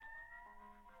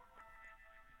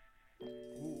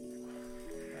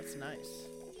That's nice.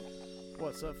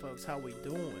 What's up, folks? How we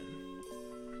doing?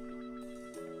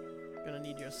 Gonna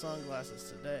need your sunglasses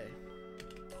today.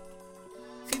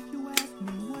 If you ask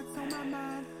me what's on my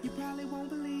mind, you probably won't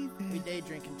believe it. We day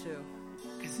drinking too.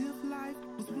 'Cause if life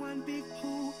was one big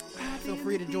pool, Feel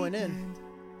free to join in.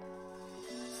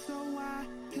 So I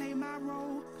play my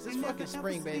role. It's fucking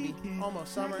spring, baby.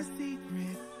 Almost summer.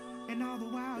 And all the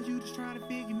while you just trying to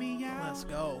figure me out. Let's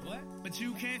go. What? But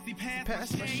you can't see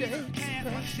Past my shade. Past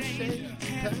my shade.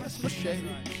 Past my shade.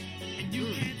 And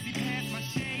you can't see past my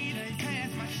shade.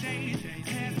 Past my shade.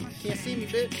 Past my shade. Can't see me,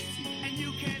 bitch. And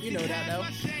you can't You know that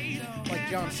though. Like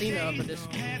John Cena up in this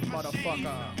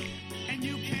motherfucker. And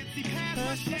you can't see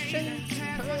Past my shades.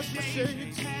 Past my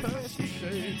shades. Past my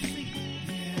shades.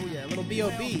 Oh yeah, little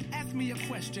B.O.B. Ask me a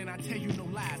question, I tell you no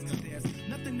lies, 'cause there's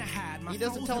nothing to hide. He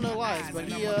doesn't tell no lies, but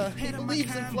he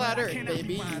believes in flat earth,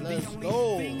 baby. Let's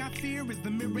go. Yeah.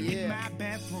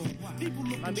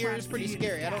 My mirror is pretty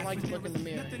scary. I don't like to look in the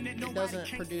mirror. It doesn't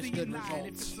produce good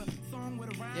results.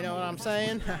 You know what I'm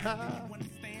saying?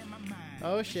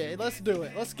 Oh shit, let's do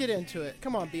it. Let's get into it.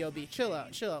 Come on, B.O.B. Chill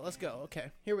out. Let's go.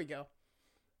 Okay, here we go.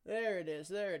 There it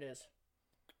is.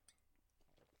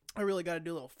 I really got to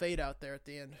do a little fade out there at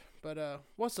the end. But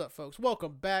what's up, folks?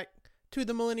 Welcome back to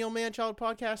the Millennial Man-Child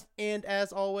Podcast. And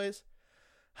as always,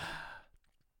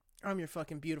 I'm your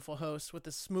fucking beautiful host with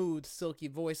the smooth, silky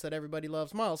voice that everybody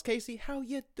loves, Miles Casey. How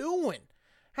you doing?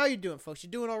 How you doing, folks? You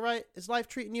doing all right? Is life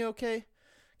treating you okay?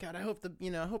 God, I hope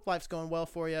I hope life's going well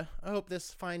for you. I hope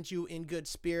this finds you in good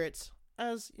spirits.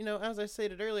 As I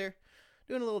stated earlier,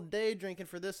 doing a little day drinking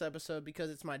for this episode because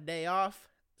it's my day off.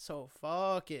 So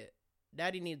fuck it.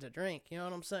 Daddy needs a drink, you know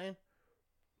what I'm saying?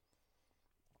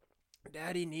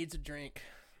 Daddy needs a drink.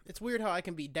 It's weird how I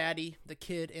can be Daddy, the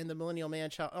kid, and the Millennial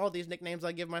Man-Child. All these nicknames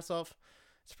I give myself.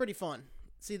 It's pretty fun.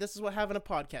 See, this is what having a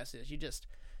podcast is. You just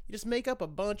make up a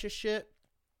bunch of shit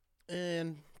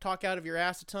and talk out of your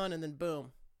ass a ton, and then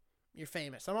boom, you're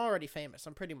famous. I'm already famous.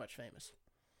 I'm pretty much famous.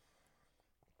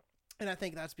 And I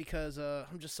think that's because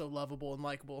I'm just so lovable and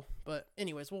likable. But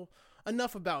anyways, well,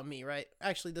 enough about me, right?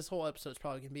 Actually, this whole episode's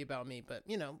probably going to be about me. But,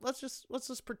 let's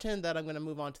just pretend that I'm going to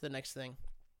move on to the next thing.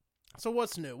 So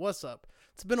what's new? What's up?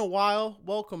 It's been a while.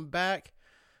 Welcome back.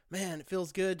 Man, it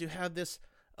feels good to have this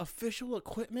official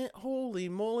equipment. Holy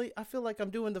moly. I feel like I'm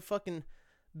doing the fucking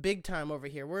big time over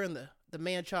here. We're in the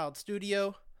Man-Child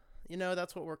studio.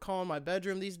 That's what we're calling my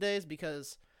bedroom these days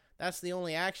because that's the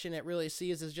only action it really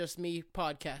sees is just me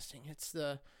podcasting.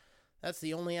 That's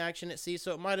the only action it sees,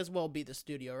 so it might as well be the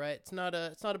studio, right? It's not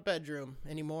a bedroom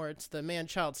anymore. It's the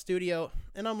Man-Child studio,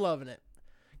 and I'm loving it.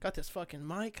 Got this fucking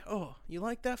mic. Oh, you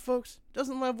like that, folks?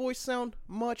 Doesn't my voice sound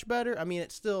much better? I mean,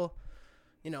 it's still,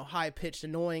 high-pitched,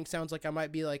 annoying. Sounds like I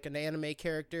might be like an anime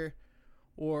character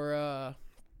or,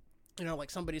 like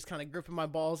somebody's kind of gripping my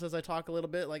balls as I talk a little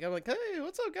bit. Like, I'm like, hey,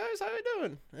 what's up, guys? How you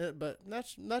doing? But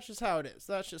that's just how it is.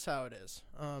 That's just how it is.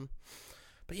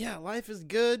 But yeah, life is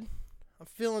good. I'm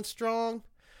feeling strong.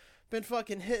 Been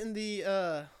fucking hitting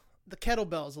the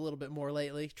kettlebells a little bit more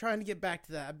lately. Trying to get back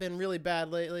to that. I've been really bad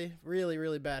lately. Really,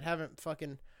 really bad. Haven't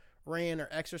fucking ran or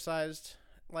exercised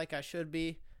like I should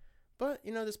be. But,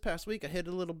 this past week I hit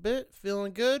a little bit.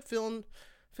 Feeling good. Feeling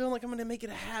like I'm going to make it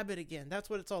a habit again. That's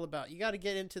what it's all about. You got to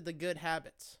get into the good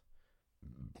habits.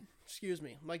 Excuse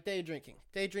me. Like day drinking.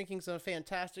 Day drinking's a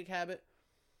fantastic habit.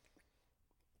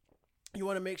 You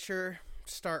want to make sure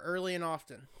to start early and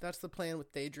often. That's the plan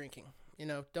with day drinking.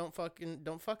 Don't fucking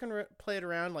play it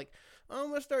around like, oh, I'm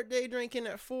going to start day drinking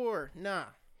at 4. Nah.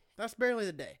 That's barely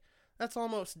the day. That's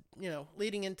almost,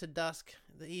 leading into dusk,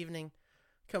 the evening.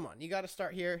 Come on. You got to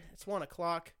start here. It's 1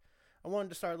 o'clock. I wanted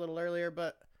to start a little earlier,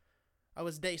 but I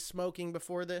was day smoking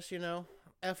before this,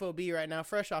 FOB right now,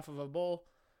 fresh off of a bowl,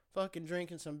 fucking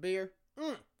drinking some beer.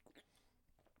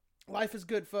 Life is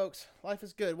good, folks. Life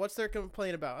is good. What's there to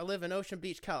complain about? I live in Ocean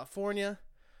Beach, California.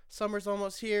 Summer's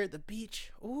almost here. The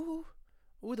beach. Ooh,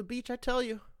 the beach, I tell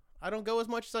you. I don't go as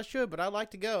much as I should, but I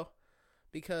like to go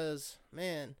because,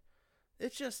 man,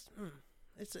 it's just,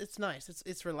 it's nice.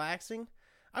 It's relaxing.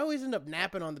 I always end up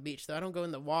napping on the beach, though. I don't go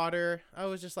in the water. I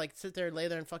always just, sit there, lay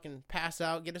there, and fucking pass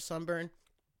out, get a sunburn.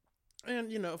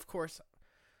 And, of course,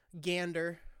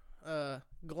 gander,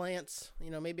 glance,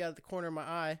 maybe out of the corner of my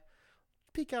eye.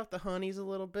 Peek out the honeys a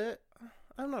little bit.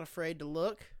 I'm not afraid to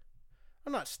look.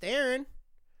 I'm not staring.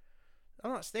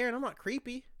 I'm not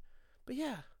creepy. But,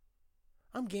 yeah,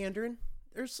 I'm gandering.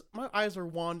 My eyes are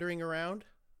wandering around,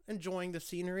 enjoying the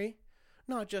scenery.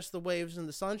 Not just the waves and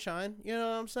the sunshine. You know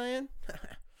what I'm saying?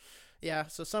 Yeah,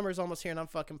 so summer's almost here and I'm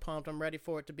fucking pumped. I'm ready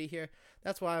for it to be here.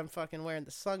 That's why I'm fucking wearing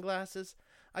the sunglasses.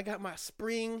 I got my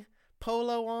spring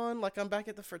polo on like I'm back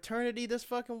at the fraternity this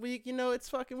fucking week. You know,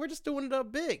 we're just doing it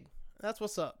up big. That's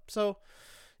what's up. So,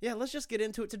 yeah, let's just get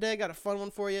into it today. I got a fun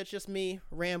one for you. It's just me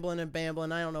rambling and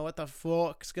bambling. I don't know what the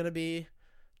fuck's going to be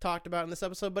talked about in this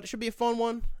episode, but it should be a fun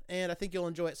one, and I think you'll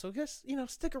enjoy it. So just,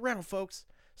 stick around, folks.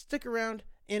 Stick around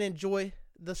and enjoy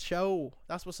the show.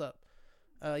 That's what's up.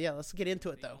 Yeah, let's get into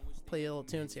it, though. Play a little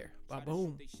tunes here.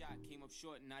 Boom. Came up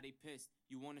short, now they pissed.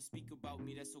 You want to speak about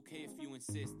me, that's okay if you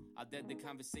insist. I'll dead the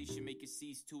conversation, make it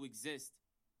cease to exist.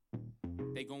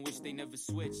 They gon' wish they never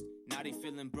switched. Now they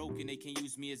feeling broken, they can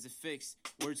use me as a fix.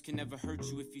 Words can never hurt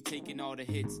you if you taking all the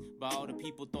hits. By all the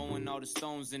people throwing all the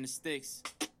stones and the sticks.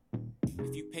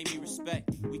 If you pay me respect,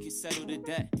 we can settle the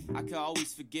debt. I can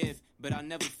always forgive, but I'll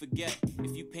never forget.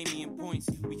 If you pay me in points,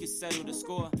 we can settle the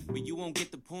score, but you won't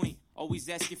get the point. Always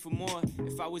asking for more.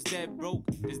 If I was dead broke,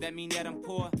 does that mean that I'm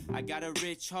poor? I got a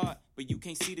rich heart, but you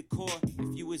can't see the core.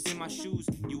 If you was in my shoes,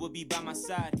 you would be by my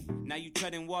side. Now you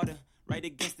treading water, right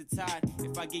against the tide.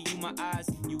 If I gave you my eyes,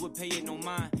 you would pay it no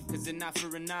mind. Cause an eye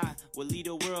for an eye would lead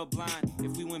the world blind.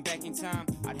 If we went back in time,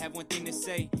 I'd have one thing to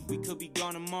say. We could be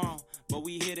gone tomorrow, but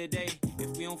we here today.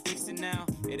 If we don't fix it now,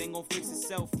 it ain't gon' fix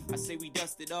itself. I say we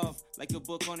dust it off, like a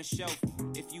book on a shelf.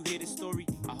 If you hear the story,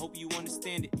 I hope you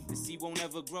understand it. The seed won't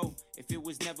ever grow if it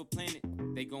was never planted.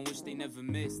 They gon' wish they never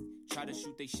missed. Try to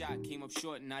shoot they shot, came up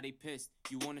short and now they pissed.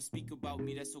 You wanna speak about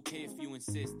me, that's okay if you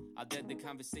insist. I'll dead the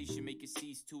conversation, make it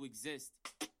cease to exist.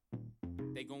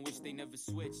 They gon' wish they never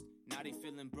switched. Now they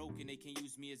feeling broken, they can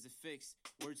use me as a fix.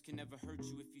 Words can never hurt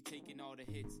you if you taking all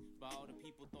the hits. By all the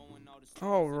people throwing all the...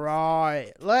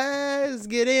 Alright, let's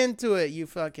get into it, you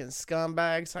fucking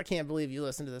scumbags. I can't believe you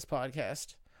listen to this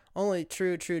podcast. Only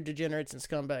true degenerates and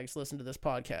scumbags listen to this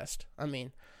podcast. I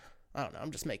mean, I don't know,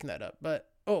 I'm just making that up. But,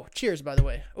 oh, cheers, by the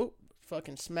way. Oh,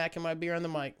 fucking smacking my beer on the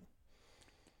mic.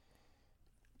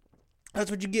 That's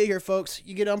what you get here, folks.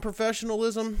 You get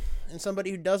unprofessionalism and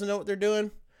somebody who doesn't know what they're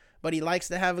doing, but he likes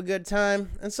to have a good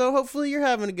time. And so hopefully you're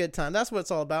having a good time. That's what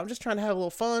it's all about. I'm just trying to have a little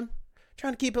fun,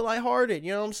 trying to keep it lighthearted,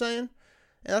 you know what I'm saying?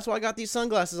 And that's why I got these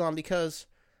sunglasses on, because,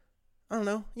 I don't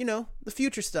know, the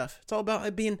future stuff. It's all about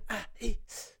it being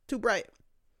too bright.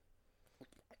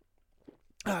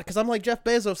 Because I'm like Jeff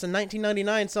Bezos in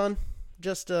 1999, son.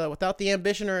 Just without the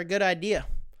ambition or a good idea.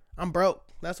 I'm broke.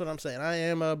 That's what I'm saying. I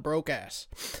am a broke ass.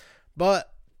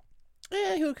 But,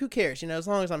 who cares, as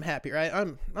long as I'm happy, right?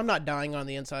 I'm not dying on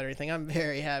the inside or anything. I'm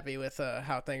very happy with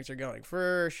how things are going,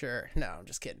 for sure. No, I'm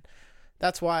just kidding.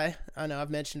 That's why, I know I've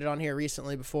mentioned it on here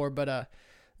recently before, but,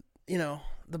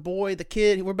 the boy, the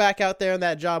kid, we're back out there in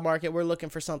that job market. We're looking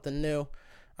for something new.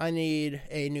 I need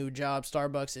a new job.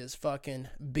 Starbucks is fucking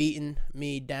beating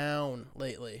me down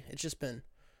lately. It's just been,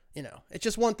 it's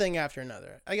just one thing after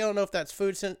another. I don't know if that's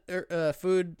food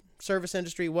service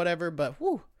industry, whatever, but,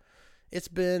 whew. It's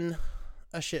been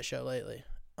a shit show lately,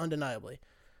 undeniably.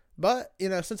 But,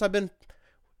 since I've been,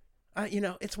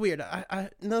 it's weird.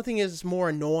 Nothing is more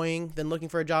annoying than looking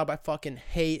for a job. I fucking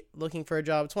hate looking for a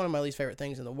job. It's one of my least favorite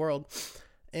things in the world.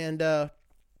 And,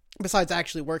 besides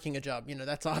actually working a job,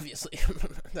 that's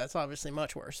obviously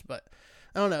much worse. But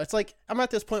I don't know. It's like, I'm at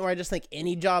this point where I just think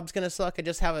any job's going to suck. I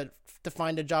just have to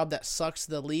find a job that sucks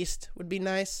the least would be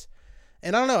nice.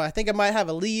 And I don't know. I think I might have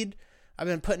a lead. I've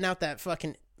been putting out that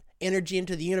fucking energy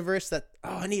into the universe that,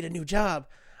 I need a new job.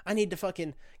 I need to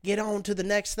fucking get on to the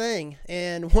next thing.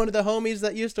 And one of the homies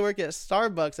that used to work at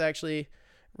Starbucks actually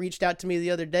reached out to me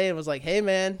the other day and was like, hey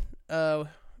man,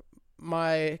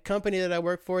 my company that I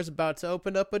work for is about to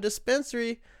open up a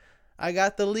dispensary. I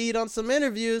got the lead on some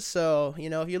interviews. So,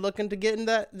 if you're looking to get in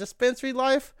that dispensary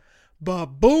life,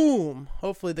 boom,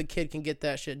 hopefully the kid can get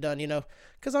that shit done,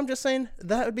 cause I'm just saying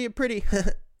that would be a pretty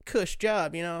cush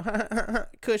job,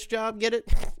 cush job, get it?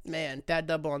 Man, that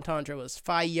double entendre was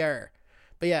fire.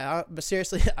 But yeah, but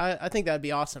seriously, I think that'd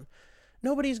be awesome.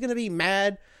 Nobody's gonna be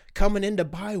mad coming in to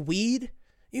buy weed.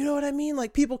 You know what I mean?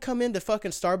 Like, people come into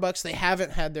fucking Starbucks, they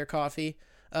haven't had their coffee.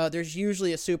 There's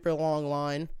usually a super long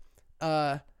line.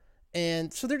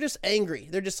 And so they're just angry.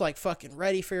 They're just like fucking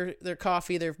ready for their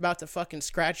coffee. They're about to fucking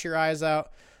scratch your eyes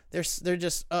out. They're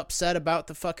just upset about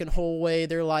the fucking whole way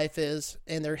their life is,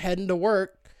 and they're heading to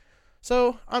work.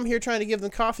 So I'm here trying to give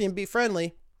them coffee and be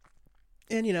friendly.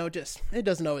 And, it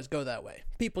doesn't always go that way.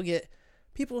 People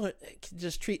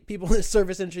just treat people in the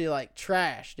service industry like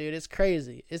trash, dude. It's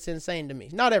crazy. It's insane to me.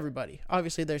 Not everybody.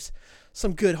 Obviously, there's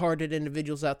some good-hearted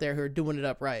individuals out there who are doing it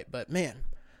up right. But, man.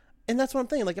 And that's one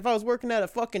thing. Like, if I was working at a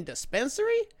fucking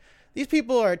dispensary, these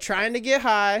people are trying to get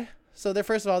high. So,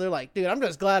 first of all, they're like, dude, I'm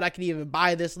just glad I can even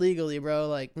buy this legally, bro.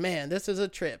 Like, man, this is a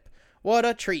trip. What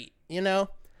a treat,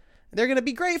 They're going to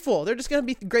be grateful. They're just going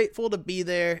to be grateful to be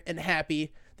there and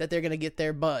happy that they're going to get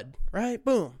their bud, right?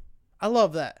 Boom. I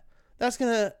love that. That's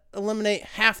going to eliminate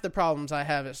half the problems I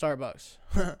have at Starbucks.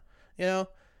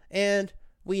 And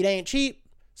weed ain't cheap.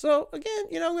 So, again,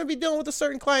 I'm going to be dealing with a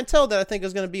certain clientele that I think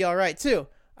is going to be all right, too.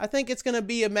 I think it's going to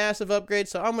be a massive upgrade,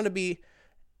 so I'm going to be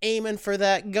aiming for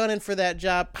that, gunning for that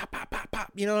job. Pop, pop, pop,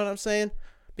 pop. You know what I'm saying?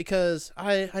 Because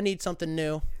I need something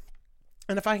new.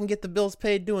 And if I can get the bills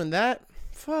paid doing that,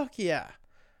 fuck yeah.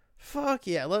 Fuck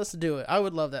yeah, let's do it. I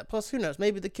would love that. Plus, who knows?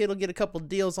 Maybe the kid will get a couple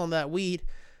deals on that weed.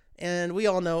 And we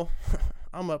all know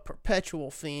I'm a perpetual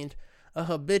fiend, a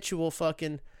habitual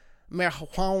fucking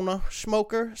marijuana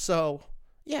smoker. So,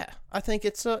 yeah, I think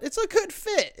it's a good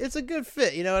fit. It's a good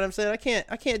fit. You know what I'm saying?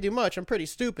 I can't do much. I'm pretty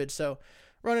stupid. So,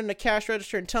 running the cash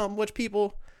register and telling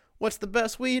what's the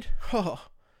best weed? Oh,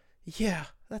 yeah,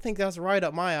 I think that's right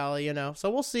up my alley, So,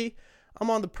 we'll see. I'm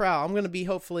on the prowl. I'm going to be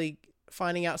hopefully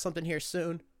finding out something here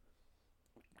soon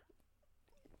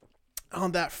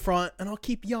on that front, and I'll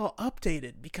keep y'all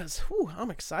updated because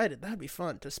I'm excited. That'd be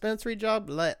fun. Dispensary job,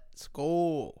 let's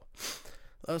go.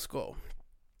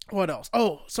 What else?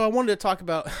 Oh, so I wanted to talk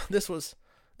about this was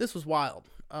wild.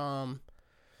 So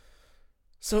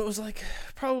it was like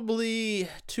probably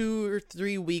 2 or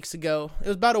 3 weeks ago. It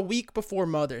was about a week before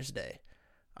Mother's Day.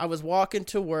 I was walking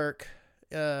to work,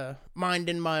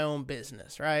 minding my own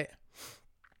business, right?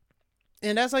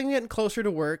 And as I'm getting closer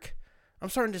to work, I'm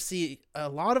starting to see a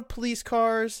lot of police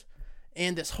cars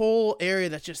and this whole area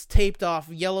that's just taped off,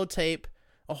 yellow tape,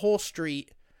 a whole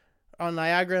street on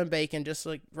Niagara and Bacon, just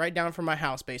like right down from my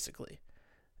house, basically.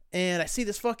 And I see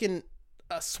this fucking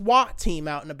SWAT team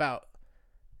out and about.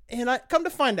 And I come to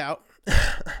find out,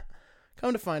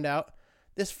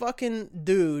 this fucking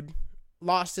dude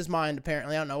lost his mind,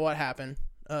 apparently. I don't know what happened.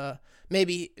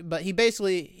 Maybe, but he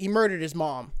murdered his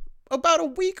mom. About a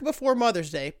week before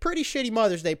Mother's Day. Pretty shitty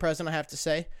Mother's Day present, I have to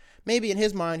say. Maybe in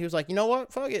his mind, he was like, you know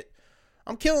what? Fuck it.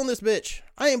 I'm killing this bitch.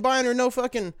 I ain't buying her no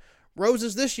fucking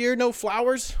roses this year. No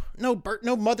flowers. No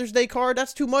Mother's Day card.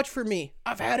 That's too much for me.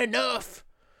 I've had enough.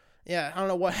 Yeah, I don't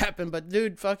know what happened, but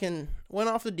dude fucking went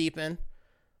off the deep end.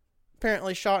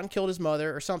 Apparently shot and killed his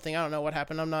mother or something. I don't know what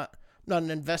happened. I'm not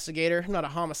an investigator. I'm not a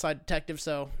homicide detective,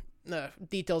 so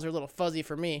details are a little fuzzy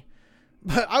for me.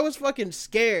 But I was fucking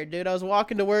scared, dude. I was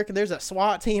walking to work and there's a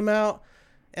SWAT team out.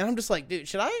 And I'm just like, dude,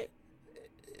 I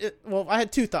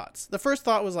had two thoughts. The first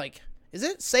thought was like, is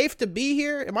it safe to be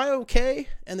here? Am I okay?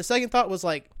 And the second thought was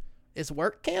like, is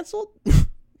work canceled?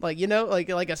 like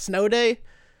a snow day,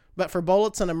 but for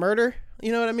bullets and a murder.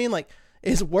 You know what I mean? Like,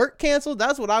 is work canceled?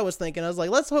 That's what I was thinking. I was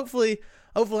like, let's hopefully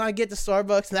I get to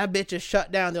Starbucks and that bitch is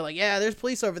shut down. They're like, yeah, there's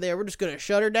police over there. We're just going to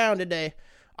shut her down today.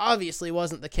 Obviously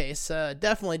wasn't the case.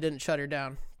 Definitely didn't shut her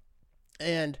down,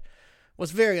 and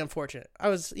was very unfortunate. I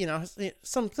was,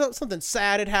 something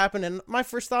sad had happened, and my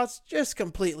first thoughts just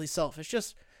completely selfish,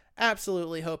 just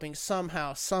absolutely hoping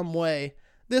somehow, some way,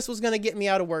 this was going to get me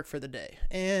out of work for the day,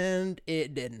 and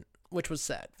it didn't, which was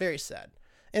sad, very sad.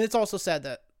 And it's also sad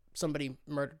that somebody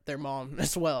murdered their mom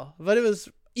as well, but it was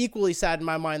equally sad in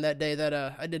my mind that day that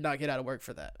I did not get out of work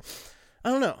for that.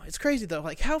 I don't know. It's crazy though.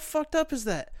 Like, how fucked up is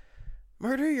that?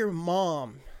 Murder your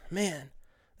mom, man.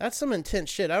 That's some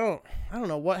intense shit. I don't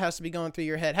know what has to be going through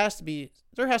your head.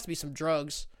 There has to be some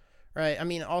drugs, right? I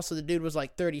mean, also the dude was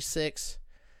like 36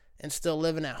 and still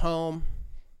living at home.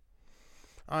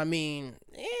 I mean,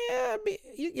 yeah,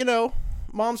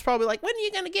 mom's probably like, when are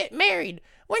you gonna get married?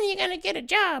 When are you gonna get a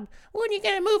job? When are you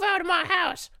gonna move out of my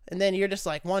house? And then you're just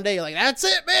like, one day you're like, that's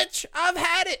it, bitch. I've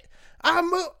had it.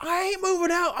 I ain't moving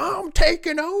out. I'm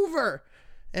taking over.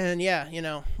 And yeah,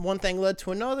 one thing led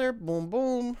to another. Boom,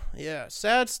 boom. Yeah,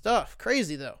 sad stuff.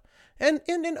 Crazy, though. And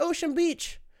in Ocean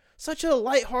Beach, such a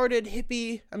lighthearted,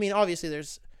 hippie. I mean, obviously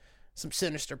there's some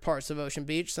sinister parts of Ocean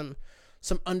Beach, some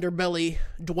underbelly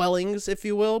dwellings, if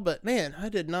you will. But man,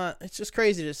 it's just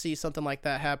crazy to see something like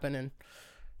that happen. And,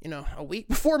 a week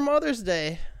before Mother's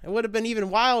Day, it would have been even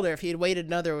wilder if he had waited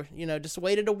just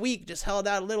waited a week, just held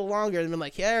out a little longer and been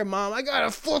like, yeah, Mom, I got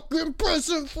a fucking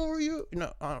present for you.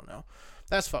 I don't know.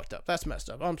 That's fucked up. That's messed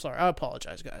up. I'm sorry. I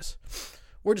apologize, guys.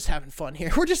 We're just having fun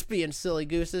here. We're just being silly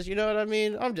gooses. You know what I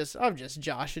mean? I'm just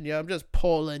joshing you. I'm just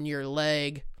pulling your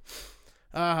leg.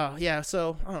 Yeah.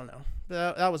 So I don't know.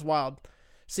 That was wild.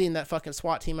 Seeing that fucking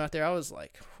SWAT team out there, I was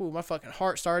like, my fucking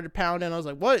heart started pounding. I was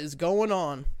like, what is going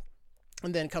on?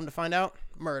 And then come to find out,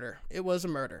 murder. It was a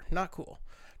murder. Not cool.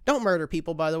 Don't murder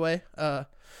people, by the way.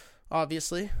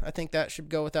 Obviously, I think that should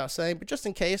go without saying, but just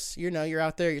in case, you're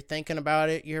out there, you're thinking about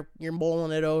it, you're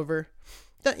mulling it over.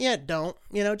 Don't,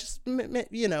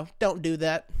 don't do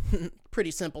that.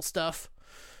 Pretty simple stuff.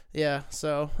 Yeah.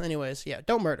 So anyways, yeah,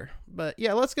 don't murder. But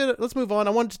yeah, let's move on.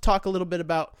 I wanted to talk a little bit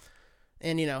about,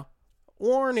 and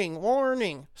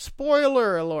warning,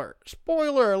 spoiler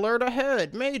alert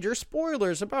ahead, major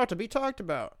spoilers about to be talked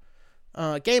about.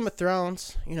 Game of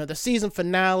Thrones, the season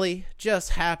finale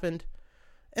just happened.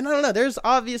 And I don't know, there's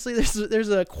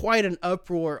quite an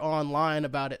uproar online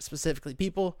about it specifically.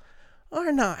 People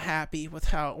are not happy with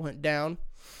how it went down.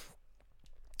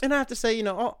 And I have to say,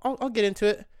 I'll get into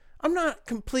it. I'm not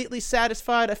completely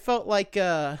satisfied. I felt like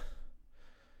I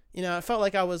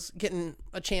was getting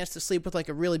a chance to sleep with like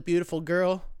a really beautiful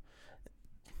girl.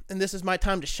 And this is my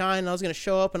time to shine. I was going to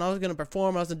show up and I was going to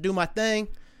perform. I was going to do my thing.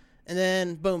 And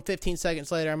then, boom, 15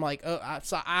 seconds later, I'm like, oh,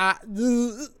 I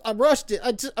rushed it.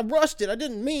 I rushed it. I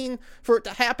didn't mean for it to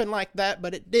happen like that,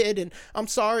 but it did. And I'm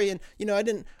sorry. And, yeah.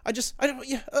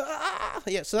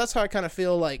 So that's how I kind of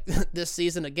feel like this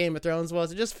season of Game of Thrones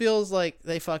was. It just feels like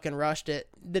they fucking rushed it.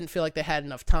 Didn't feel like they had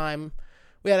enough time.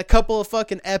 We had a couple of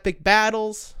fucking epic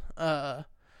battles. The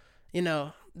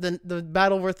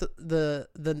battle with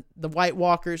the White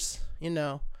Walkers,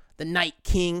 the Night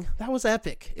King, that was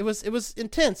epic. It was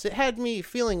intense. It had me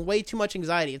feeling way too much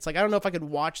anxiety. It's like, I don't know if I could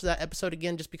watch that episode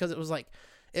again just because it was like,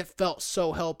 it felt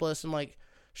so helpless and like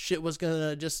shit was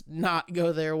gonna just not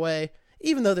go their way.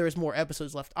 Even though there was more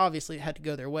episodes left, obviously it had to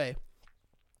go their way.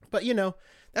 But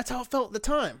that's how it felt at the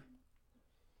time.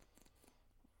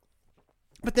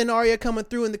 But then Arya coming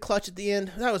through in the clutch at the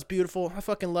end, that was beautiful. I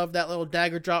fucking loved that little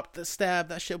dagger drop, the stab.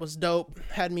 That shit was dope.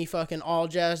 Had me fucking all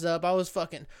jazzed up. I was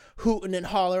fucking hooting and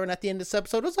hollering at the end of this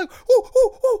episode. It was like,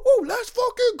 ooh, let's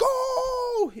fucking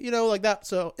go! Like that.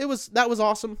 So that was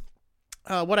awesome.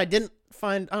 What I didn't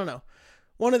find, I don't know.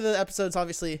 One of the episodes,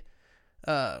 obviously,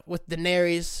 with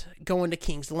Daenerys going to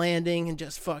King's Landing and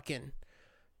just fucking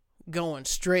going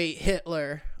straight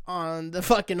Hitler on the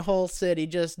fucking whole city,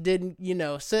 just didn't,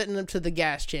 sending them to the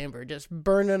gas chamber, just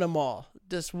burning them all,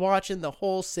 just watching the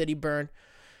whole city burn.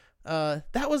 I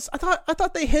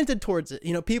thought they hinted towards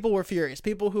it. People were furious.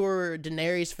 People who were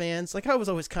Daenerys fans, like I was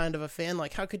always kind of a fan.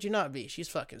 Like, how could you not be? She's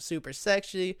fucking super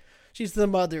sexy. She's the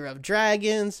mother of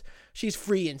dragons. She's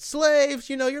freeing slaves.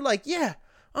 You're like, yeah,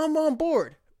 I'm on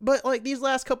board. But like these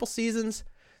last couple seasons,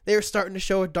 they were starting to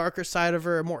show a darker side of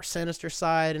her, a more sinister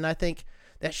side. And I think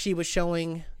that she was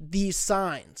showing these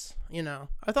signs,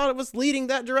 I thought it was leading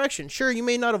that direction. Sure, you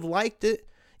may not have liked it.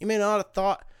 You may not have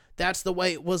thought that's the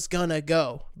way it was gonna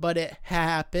go, but it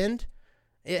happened.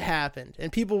 It happened.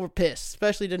 And people were pissed,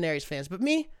 especially Daenerys fans. But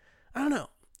me, I don't know.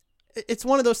 It's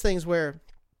one of those things where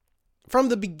from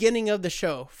the beginning of the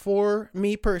show, for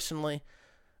me personally,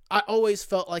 I always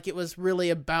felt like it was really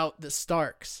about the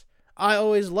Starks. I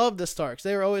always loved the Starks.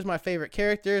 They were always my favorite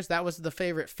characters. That was the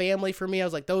favorite family for me. I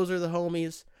was like, those are the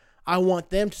homies. I want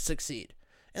them to succeed.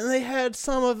 And they had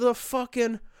some of the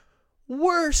fucking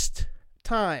worst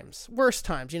times,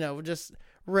 just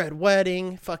Red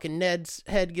Wedding, fucking Ned's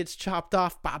head gets chopped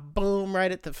off by boom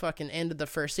right at the fucking end of the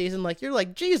first season. Like, you're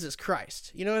like, Jesus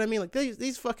Christ. You know what I mean? Like,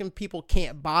 these fucking people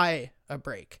can't buy a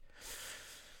break.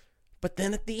 But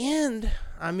then at the end,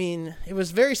 I mean, it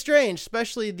was very strange,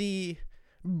 especially the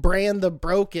Bran the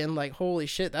Broken. Like, holy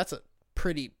shit, that's a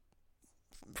pretty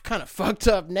kind of fucked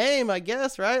up name, I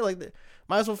guess, right? Like,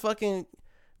 might as well fucking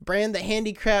Bran the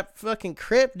handicapped fucking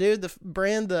crip, dude. The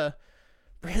Bran the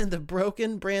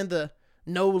Broken, Bran the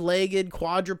no-legged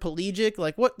quadriplegic.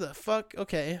 Like, what the fuck?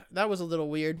 Okay, that was a little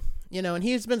weird, and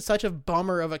he's been such a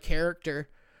bummer of a character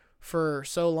for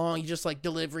so long. He's just like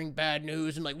delivering bad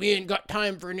news and like, we ain't got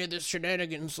time for any of this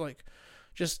shenanigans. Like,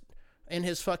 just in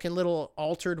his fucking little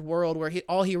altered world where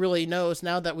all he really knows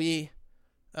now that we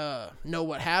know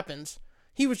what happens,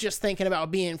 he was just thinking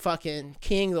about being fucking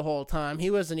king the whole time.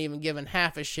 He wasn't even giving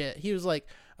half a shit. He was like,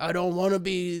 I don't want to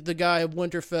be the guy of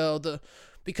Winterfell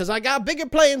because I got bigger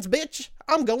plans, bitch.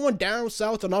 I'm going down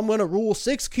south and I'm going to rule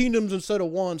 6 kingdoms instead of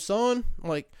 1, son.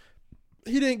 Like,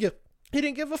 he didn't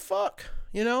give a fuck,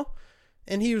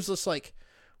 And he was just like,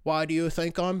 why do you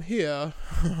think I'm here?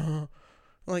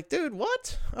 Like, dude,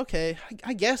 what? Okay,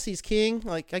 I guess he's king.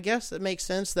 Like, I guess it makes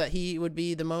sense that he would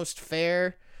be the most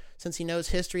fair since he knows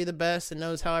history the best and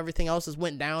knows how everything else has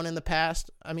went down in the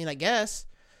past. I mean, I guess.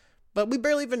 But we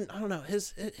barely even, I don't know,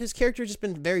 his character has just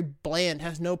been very bland,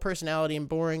 has no personality and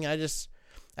boring. I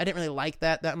didn't really like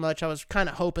that much. I was kind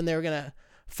of hoping they were going to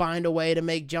find a way to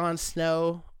make Jon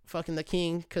Snow fucking the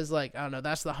king because, like, I don't know,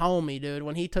 that's the homie, dude.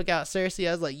 When he took out Cersei,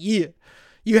 I was like, yeah,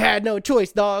 you had no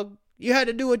choice, dog. You had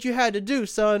to do what you had to do,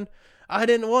 son. I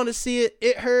didn't want to see it.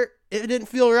 It hurt. It didn't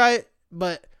feel right.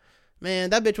 But,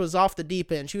 man, that bitch was off the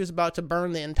deep end. She was about to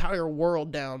burn the entire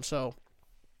world down. So,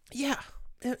 yeah,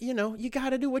 you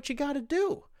got to do what you got to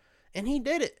do. And he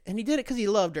did it. And he did it because he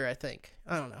loved her, I think.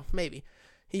 I don't know. Maybe.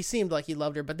 He seemed like he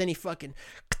loved her. But then he fucking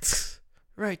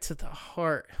Right to the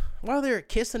heart. While they were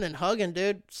kissing and hugging,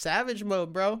 dude. Savage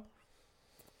mode, bro.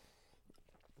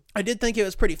 I did think it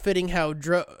was pretty fitting how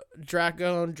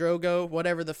Drogo,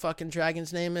 whatever the fucking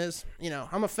dragon's name is. You know,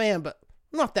 I'm a fan, but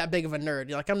I'm not that big of a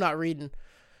nerd. Like, I'm not reading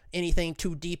anything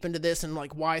too deep into this and,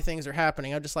 like, why things are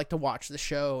happening. I just like to watch the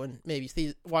show and maybe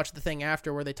watch the thing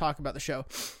after where they talk about the show.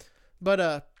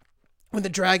 But, when the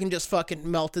dragon just fucking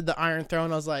melted the Iron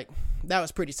Throne, I was like, that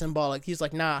was pretty symbolic. He's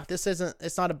like, nah,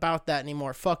 it's not about that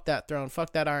anymore. Fuck that throne.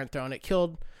 Fuck that Iron Throne. It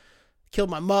killed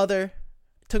my mother.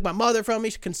 Took my mother from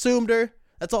me. She consumed her.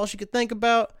 That's all she could think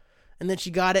about. And then she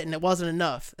got it and it wasn't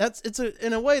enough.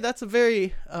 In a way, that's a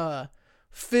very,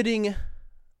 fitting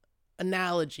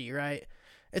analogy, right?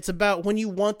 It's about when you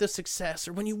want the success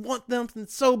or when you want something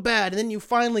so bad and then you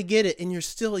finally get it and you're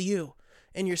still you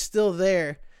and you're still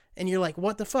there. And you're like,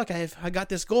 what the fuck? I got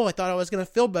this goal. I thought I was going to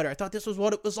feel better. I thought this was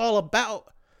what it was all about.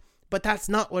 But that's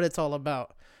not what it's all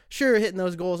about. Sure, hitting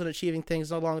those goals and achieving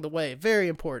things along the way. Very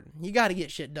important. You got to get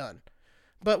shit done.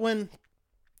 But when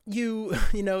you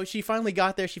know, she finally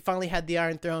got there. She finally had the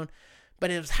Iron Throne.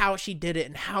 But it was how she did it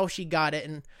and how she got it.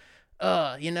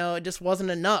 And, you know, it just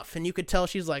wasn't enough. And you could tell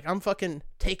she's like, I'm fucking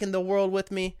taking the world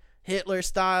with me. Hitler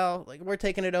style. Like, we're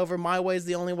taking it over. My way's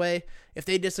the only way. If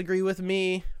they disagree with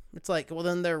me, it's like, well,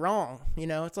 then they're wrong, you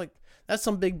know? It's like, that's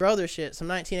some Big Brother shit, some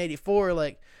 1984,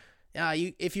 like,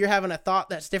 if you're having a thought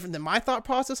that's different than my thought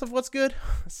process of what's good,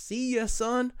 see ya,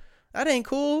 son. That ain't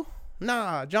cool.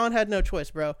 Nah, John had no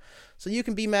choice, bro. So you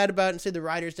can be mad about it and say the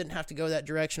writers didn't have to go that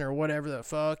direction or whatever the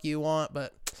fuck you want,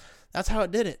 but that's how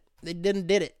it did it. They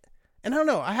did it. And I don't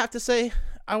know, I have to say,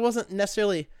 I wasn't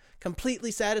necessarily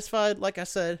completely satisfied. Like I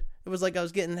said, it was like I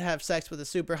was getting to have sex with a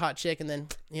super hot chick and then,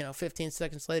 15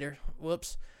 seconds later,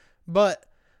 whoops. But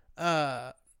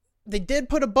they did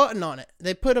put a button on it.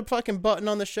 They put a fucking button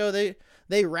on the show.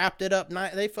 They wrapped it up.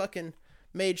 They fucking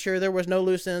made sure there was no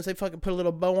loose ends. They fucking put a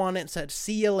little bow on it and said,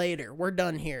 see you later. We're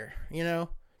done here, And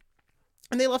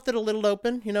they left it a little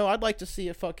open. I'd like to see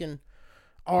a fucking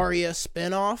Arya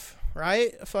spinoff,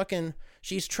 right?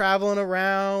 She's traveling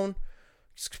around,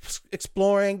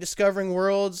 exploring, discovering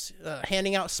worlds,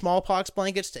 handing out smallpox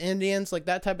blankets to Indians, like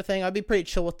that type of thing. I'd be pretty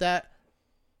chill with that.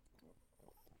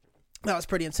 That was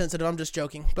pretty insensitive. I'm just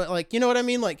joking. But, you know what I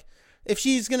mean? Like, if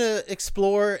she's going to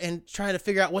explore and try to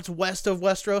figure out what's west of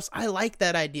Westeros, I like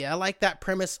that idea. I like that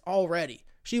premise already.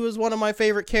 She was one of my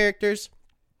favorite characters.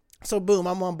 So, boom,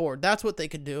 I'm on board. That's what they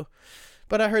could do.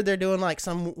 But I heard they're doing,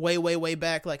 some way, way, way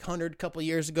back, 100 couple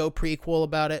years ago prequel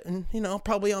about it. And,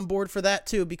 probably on board for that,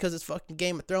 too, because it's fucking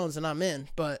Game of Thrones and I'm in.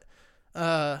 But,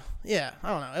 yeah, I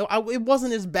don't know. It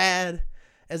wasn't as bad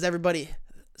as everybody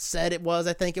said it was.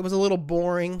 I think it was a little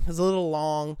boring. It was a little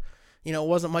long. It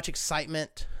wasn't much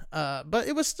excitement. But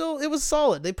it was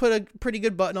solid. They put a pretty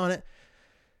good button on it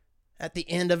at the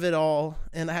end of it all.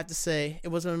 And I have to say, it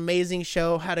was an amazing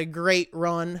show. Had a great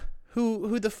run.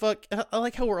 Who the fuck? I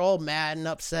like how we're all mad and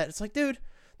upset. It's like, dude,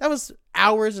 that was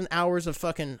hours and hours of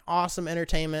fucking awesome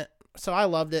entertainment. So I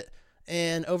loved it.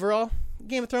 And overall,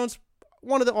 Game of Thrones,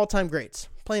 one of the all-time greats.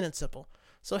 Plain and simple.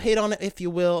 So hate on it if you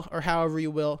will, or however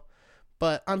you will.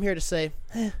 But I'm here to say,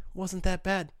 wasn't that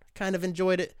bad. Kind of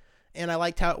enjoyed it. And I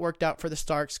liked how it worked out for the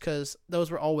Starks because those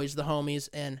were always the homies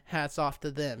and hats off to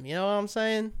them. You know what I'm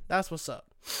saying? That's what's up.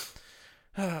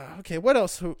 Okay, what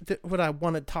else would I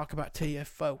want to talk about to you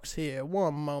folks here?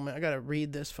 One moment. I got to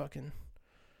read this fucking...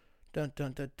 Dun,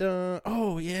 dun, dun, dun.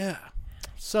 Oh, yeah.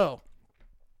 So,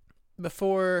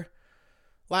 before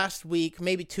last week,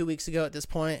 maybe 2 weeks ago at this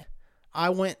point, I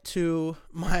went to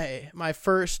my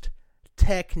first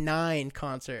Tech Nine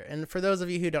concert. And for those of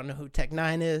you who don't know who Tech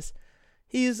Nine is,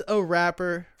 he's a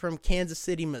rapper from Kansas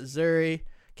City, Missouri.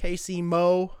 KC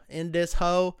Mo in this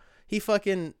hoe. He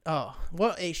fucking,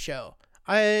 what a show.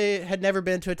 I had never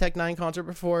been to a Tech Nine concert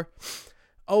before.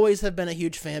 Always have been a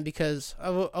huge fan because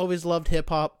I've always loved hip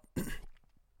hop.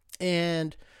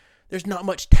 And there's not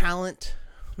much talent,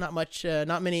 not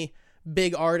many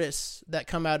big artists that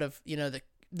come out of,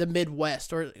 the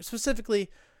Midwest, or specifically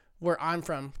where I'm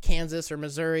from, Kansas or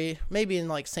Missouri, maybe in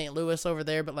St. Louis over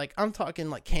there, but I'm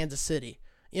talking Kansas City.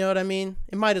 You know what I mean?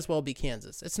 It might as well be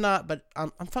Kansas. It's not, but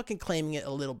I'm fucking claiming it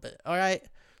a little bit. All right,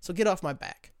 so get off my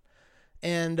back.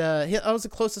 And I was the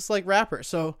closest rapper.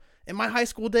 So in my high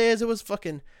school days, it was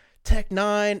fucking Tech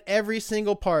Nine every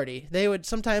single party. They would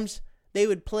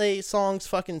play songs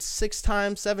fucking 6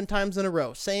 times, 7 times in a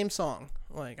row, same song.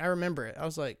 I remember it. I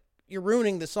was like, you're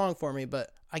ruining the song for me,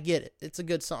 but I get it. It's a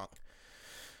good song.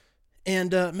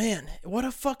 And, man, what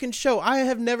a fucking show. I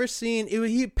have never seen...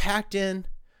 He packed in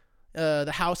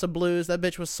the House of Blues. That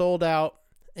bitch was sold out.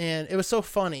 And it was so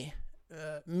funny.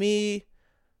 Me,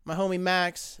 my homie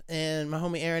Max and my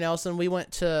homie Aaron Elson, we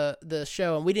went to the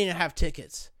show and we didn't have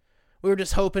tickets. We were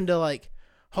just hoping to like,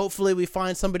 hopefully we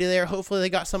find somebody there. Hopefully they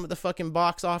got some at the fucking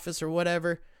box office or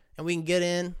whatever and we can get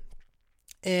in.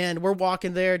 And we're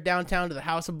walking there downtown to the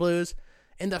House of Blues.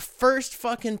 And the first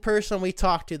fucking person we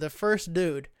talked to, the first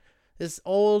dude, this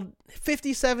old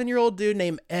 57-year-old dude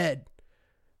named Ed,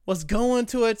 was going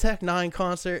to a Tech Nine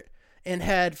concert and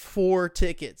had 4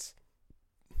 tickets.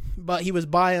 But he was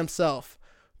by himself.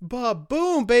 But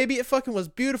boom, baby, it fucking was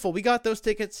beautiful. We got those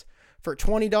tickets for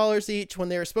 $20 each when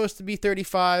they were supposed to be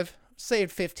 $35.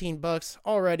 Saved $15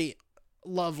 already.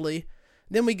 Lovely.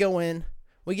 Then we go in,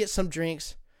 we get some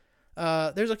drinks.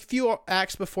 There's a few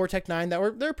acts before Tech Nine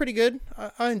they're pretty good.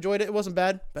 I enjoyed it. It wasn't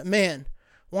bad. But man,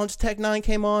 once Tech Nine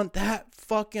came on, that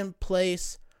fucking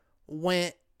place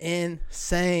went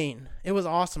insane. It was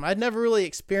awesome. I'd never really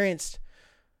experienced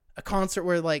a concert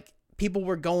where like people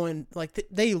were going, like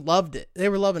they loved it. They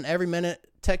were loving every minute.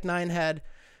 Tech Nine had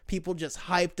people just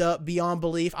hyped up beyond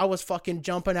belief. I was fucking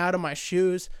jumping out of my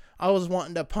shoes. I was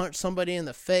wanting to punch somebody in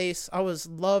the face. I was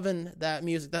loving that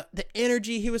music. The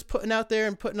energy he was putting out there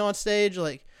and putting on stage,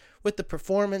 like with the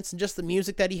performance and just the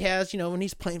music that he has, you know, when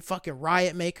he's playing fucking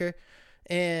Riot Maker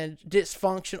and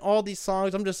Dysfunction, all these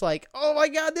songs. I'm just like, oh my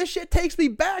God, this shit takes me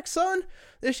back, son.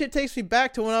 This shit takes me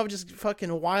back to when I was just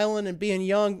fucking wilding and being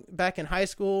young back in high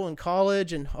school and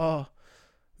college. And oh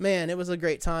man, it was a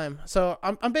great time. So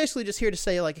I'm basically just here to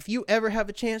say, like, if you ever have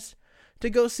a chance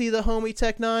to go see the homie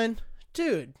Tech Nine,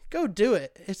 dude, go do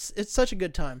it. It's such a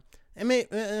good time. And I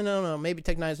don't know, maybe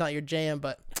Tech Nine's not your jam,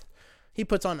 but he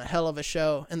puts on a hell of a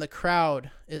show, and the crowd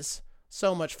is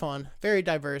so much fun. Very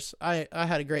diverse. I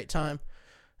had a great time,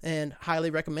 and highly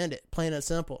recommend it. Plain and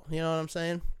simple. You know what I'm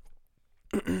saying?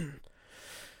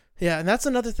 Yeah, and that's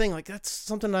another thing. Like, that's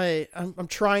something I'm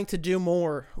trying to do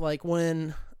more. Like,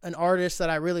 when an artist that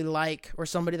I really like, or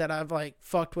somebody that I've like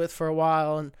fucked with for a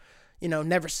while, and you know,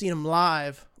 never seen them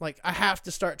live, like I have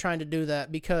to start trying to do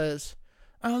that, because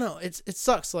I don't know, it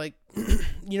sucks. Like,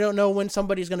 you don't know when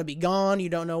somebody's going to be gone. You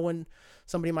don't know when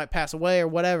somebody might pass away or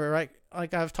whatever, right?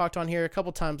 Like I've talked on here a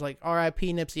couple times, like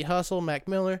R.I.P. Nipsey Hussle, Mac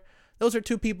Miller. Those are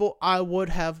 2 people I would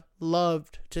have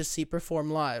loved to see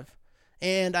perform live.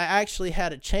 And I actually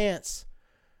had a chance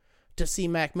to see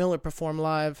Mac Miller perform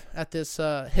live at this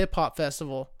hip hop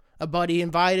festival. A buddy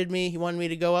invited me. He wanted me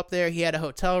to go up there. He had a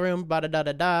hotel room,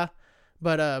 da-da-da-da-da.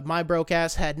 But my broke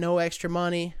ass had no extra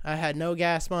money. I had no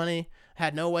gas money.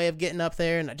 Had no way of getting up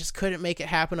there, and I just couldn't make it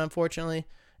happen, unfortunately.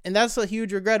 And that's a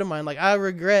huge regret of mine. Like, I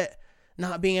regret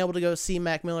not being able to go see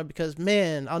Mac Miller, because,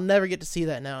 man, I'll never get to see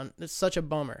that now. And it's such a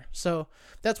bummer. So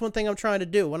that's one thing I'm trying to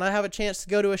do. When I have a chance to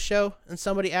go to a show and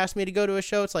somebody asks me to go to a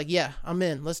show, it's like, yeah, I'm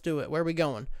in. Let's do it. Where are we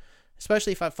going?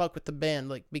 Especially if I fuck with the band,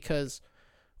 like, because,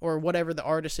 or whatever the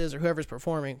artist is or whoever's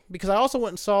performing. Because I also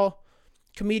went and saw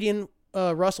comedian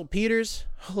Russell Peters.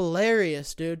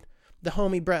 Hilarious, dude. The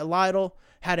homie Brett Lytle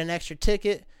had an extra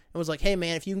ticket and was like, hey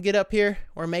man, if you can get up here,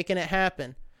 we're making it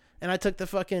happen. And I took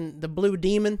the Blue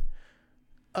Demon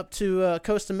up to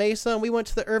Costa Mesa, and we went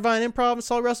to the Irvine Improv and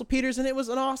saw Russell Peters, and it was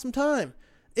an awesome time.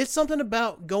 It's something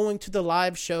about going to the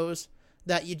live shows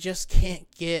that you just can't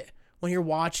get when you're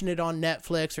watching it on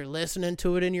Netflix or listening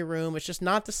to it in your room. It's just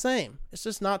not the same. It's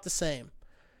just not the same.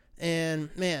 And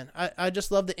man, I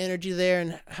just love the energy there,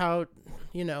 and how,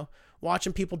 you know,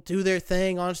 watching people do their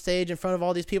thing on stage in front of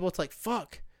all these people. It's like,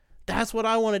 fuck, that's what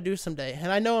I want to do someday.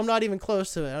 And I know I'm not even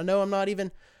close to it. I know I'm not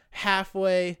even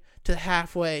halfway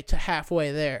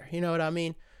there. You know what I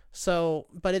mean? So,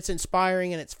 but it's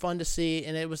inspiring and it's fun to see,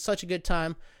 and it was such a good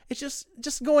time. It's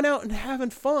just going out and having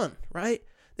fun, right?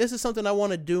 This is something I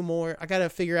want to do more. I got to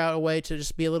figure out a way to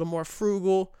just be a little more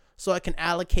frugal, so I can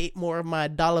allocate more of my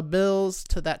dollar bills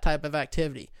to that type of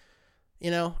activity. You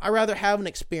know, I'd rather have an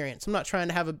experience. I'm not trying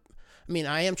to have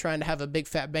I am trying to have a big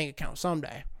fat bank account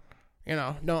someday. You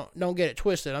know, don't get it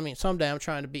twisted. I mean, someday I'm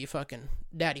trying to be fucking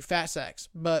daddy fat sacks.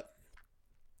 But,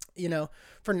 you know,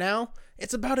 for now,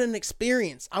 it's about an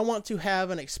experience. I want to have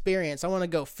an experience. I want to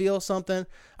go feel something.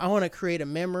 I want to create a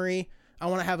memory. I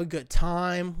want to have a good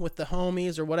time with the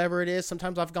homies or whatever it is.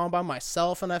 Sometimes I've gone by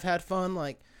myself and I've had fun.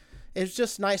 Like, it's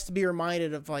just nice to be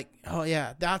reminded of, like, oh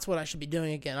yeah, that's what I should be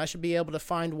doing again. I should be able to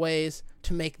find ways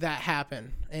to make that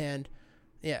happen. And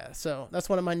yeah, so that's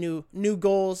one of my new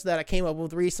goals that I came up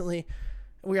with recently.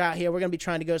 We're out here. We're going to be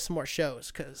trying to go to some more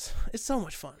shows, because it's so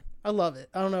much fun. I love it.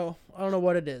 I don't know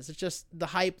what it is. It's just the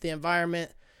hype, the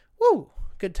environment. Woo!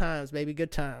 Good times, baby.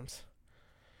 Good times.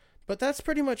 But that's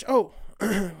pretty much,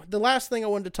 the last thing I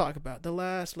wanted to talk about. The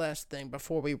last thing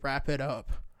before we wrap it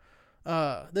up.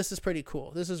 This is pretty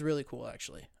cool. This is really cool,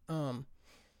 actually.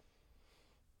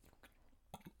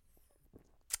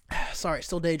 Sorry,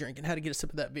 still day drinking. Had to get a sip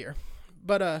of that beer.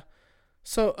 But,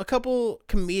 so a couple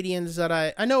comedians that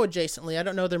I know adjacently. I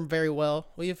don't know them very well.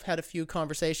 We've had a few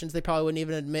conversations. They probably wouldn't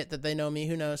even admit that they know me.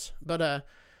 Who knows? But,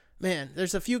 man,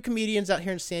 there's a few comedians out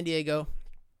here in San Diego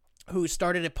who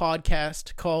started a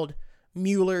podcast called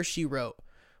Mueller, She Wrote,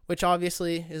 which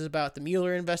obviously is about the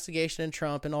Mueller investigation and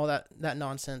Trump and all that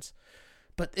nonsense.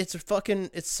 But it's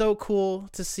so cool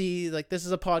to see, like, this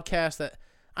is a podcast that,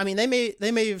 I mean, they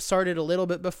may have started a little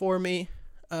bit before me,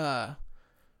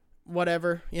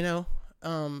 whatever,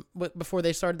 before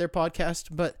they started their podcast,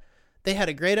 but they had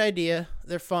a great idea.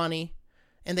 They're funny,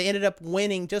 and they ended up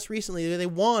winning just recently. They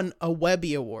won a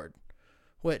Webby Award,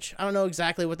 which I don't know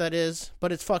exactly what that is,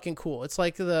 but it's fucking cool. It's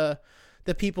like the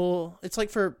people, it's like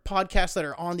for podcasts that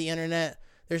are on the internet.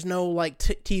 There's no like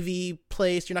TV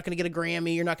place. You're not going to get a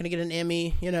Grammy. You're not going to get an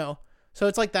Emmy, So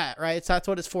it's like that, right? That's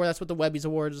what it's for. That's what the Webby's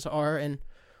Awards are. And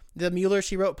the Mueller,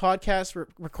 She Wrote podcast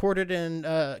recorded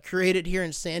and created here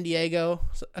in San Diego.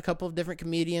 So a couple of different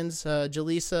comedians,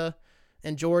 Jaleesa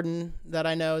and Jordan that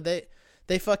I know. They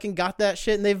fucking got that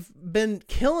shit, and they've been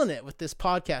killing it with this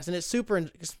podcast. And it's super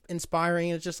inspiring.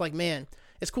 It's just like, man,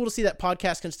 it's cool to see that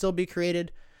podcast can still be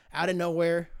created out of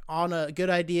nowhere on a good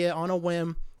idea, on a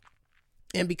whim,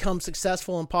 and become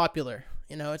successful and popular.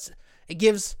 It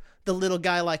gives the little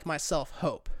guy like myself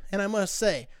hope. And I must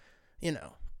say,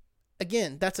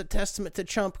 again, that's a testament to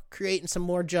Trump creating some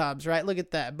more jobs, right? Look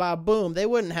at that. Boom. They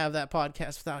wouldn't have that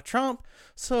podcast without Trump.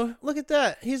 So look at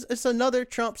that. It's another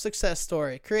Trump success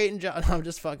story. Creating jobs. No, I'm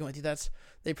just fucking with you.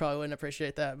 They probably wouldn't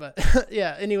appreciate that. But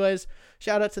yeah, anyways,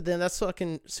 shout out to them. That's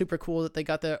fucking super cool that they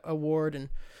got the award, and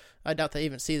I doubt they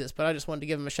even see this, but I just wanted to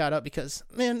give them a shout out because,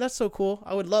 man, that's so cool.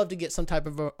 I would love to get some type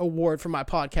of award for my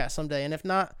podcast someday. And if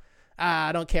not,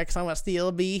 I don't care because I'm going to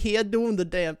still be here doing the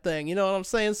damn thing. You know what I'm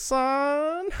saying,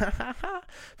 son?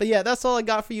 But yeah, that's all I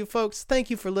got for you folks. Thank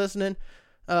you for listening.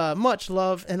 Much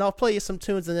love. And I'll play you some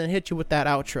tunes and then hit you with that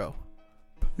outro.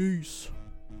 Peace.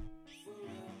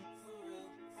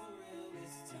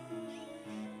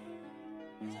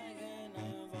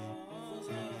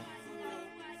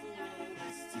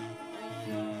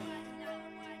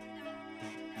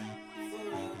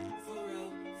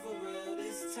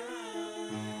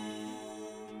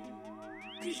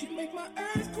 You make my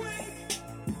earthquake.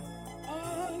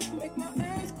 Oh, you make my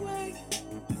earthquake.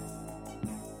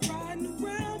 Riding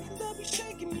around, you love you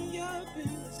shaking me up,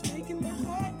 and it's making my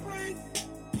heart break.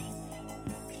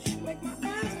 You make my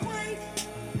earthquake.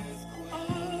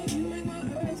 Oh, you make my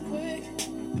earthquake.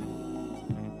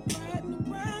 Riding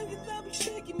around, you love you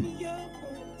shaking me up,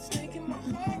 and it's making my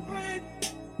heart break.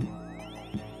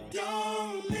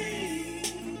 Don't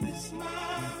leave, it's my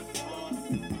fault.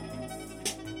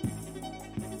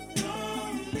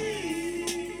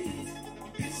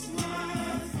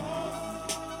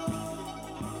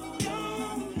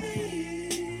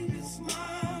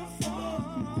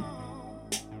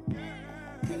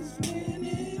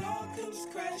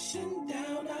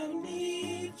 Down, I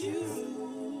need you.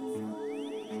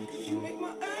 'Cause you make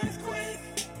my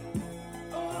earthquake.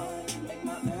 Oh, you make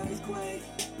my earthquake.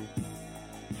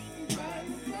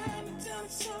 Riding around and down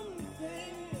something,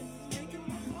 baby, making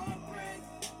my heart break.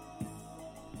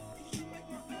 'Cause you make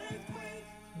my earthquake.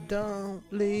 Don't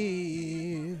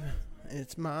leave,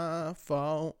 it's my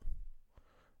fault.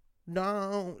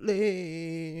 Don't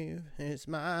leave, it's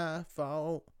my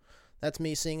fault. That's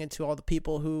me singing to all the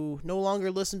people who no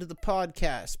longer listen to the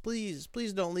podcast. Please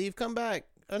don't leave. Come back.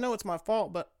 I know it's my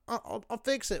fault, but I'll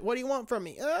fix it. What do you want from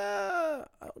me? I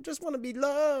just want to be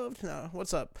loved. No,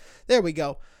 what's up? There we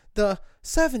go. The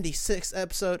 76th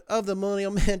episode of the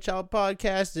Millennial Man Child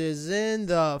Podcast is in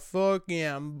the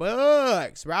fucking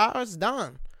books, right? It's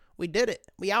done. We did it.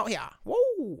 We out here.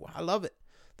 Woo! I love it.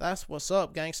 That's what's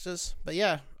up, gangsters. But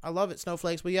yeah, I love it,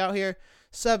 Snowflakes. We out here.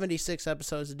 76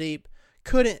 episodes deep.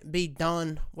 Couldn't be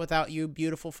done without you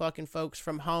beautiful fucking folks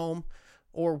from home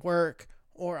or work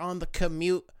or on the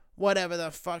commute, whatever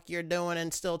the fuck you're doing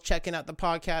and still checking out the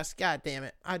podcast. God damn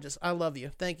it. I love you.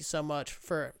 Thank you so much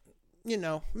for,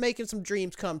 making some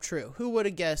dreams come true. Who would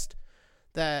have guessed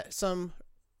that some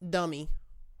dummy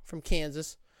from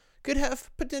Kansas could have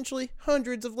potentially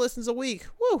hundreds of listens a week?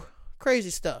 Woo!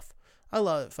 Crazy stuff. I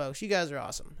love it, folks. You guys are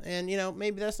awesome. And,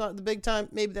 maybe that's not the big time.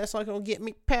 Maybe that's not going to get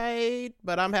me paid.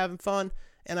 But I'm having fun.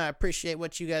 And I appreciate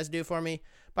what you guys do for me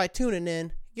by tuning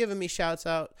in, giving me shouts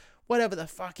out, whatever the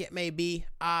fuck it may be.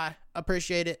 I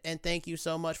appreciate it. And thank you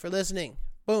so much for listening.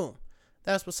 Boom.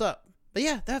 That's what's up. But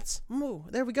yeah,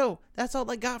 there we go. That's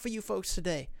all I got for you folks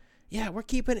today. Yeah, we're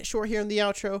keeping it short here in the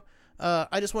outro.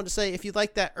 I just want to say, if you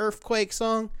like that Earthquake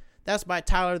song, that's by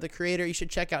Tyler, the Creator. You should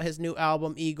check out his new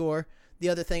album, Igor. The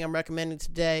other thing I'm recommending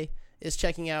today is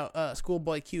checking out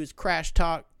Schoolboy Q's Crash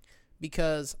Talk,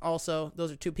 because also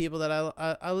those are two people that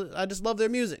I just love their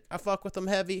music. I fuck with them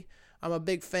heavy. I'm a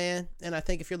big fan, and I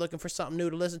think if you're looking for something new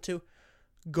to listen to,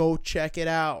 go check it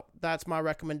out. That's my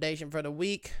recommendation for the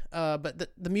week. But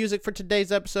the music for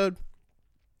today's episode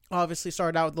obviously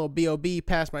started out with a little B.O.B.,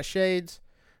 Past My Shades.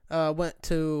 Went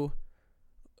to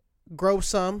Grow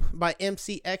Some by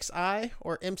MCXI,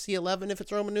 or MC11 if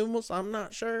it's Roman numerals, I'm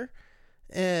not sure.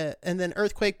 And then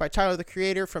Earthquake by Tyler, the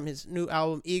Creator, from his new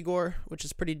album Igor, which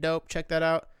is pretty dope. Check that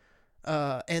out.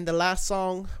 And the last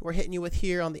song we're hitting you with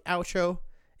here on the outro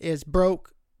is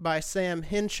Broke by Sam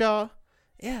Henshaw.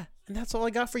 Yeah, and that's all I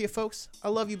got for you, folks. I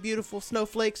love you, beautiful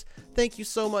snowflakes. Thank you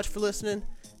so much for listening.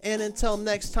 And until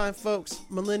next time, folks,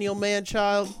 Millennial Man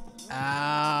Child,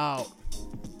 out.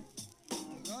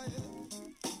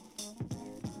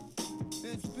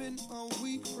 It's been a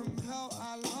week from how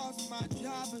I lost my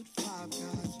job at Five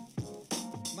Guys.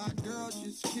 My girl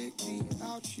just kicked me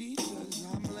out, she says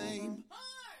I'm lame.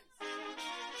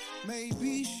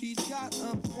 Maybe she got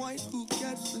a point, who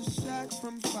gets the sack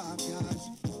from Five Guys.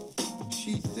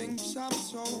 She thinks I'm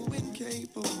so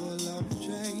incapable of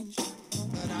change.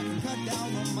 But I can cut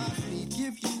down on my speed,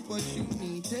 give you what you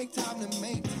need. Take time to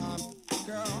make time,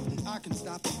 girl. I can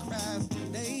stop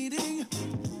procrastinating.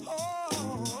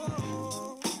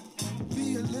 Oh,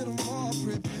 be a little more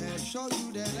prepared. Show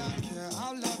you that I care.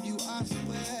 I'll love you, I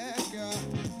swear, girl.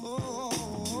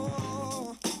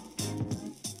 Oh,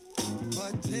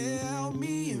 but tell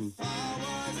me if I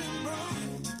wasn't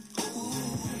broke, ooh,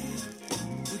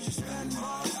 would you spend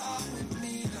more time with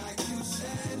me like you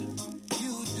said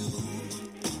you do?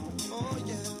 Oh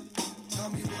yeah, tell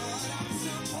me what I'm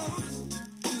supposed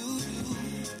to do.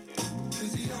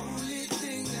 'Cause the only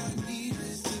thing I need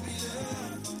is to be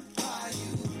loved by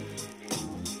you.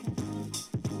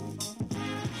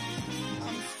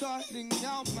 I'm starting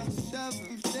out my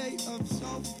 7th day of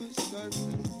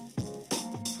self-assertion,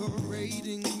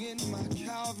 parading in my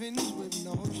Calvins with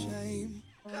no shame.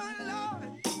 Oh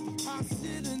Lord, I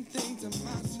sit and think to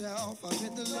myself, I've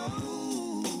hit the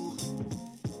low.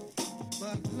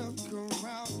 But look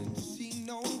around and see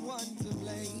no one to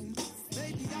blame.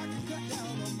 Maybe I can cut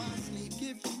down on my sleep,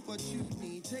 give you what you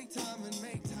need. Take time and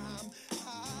make time.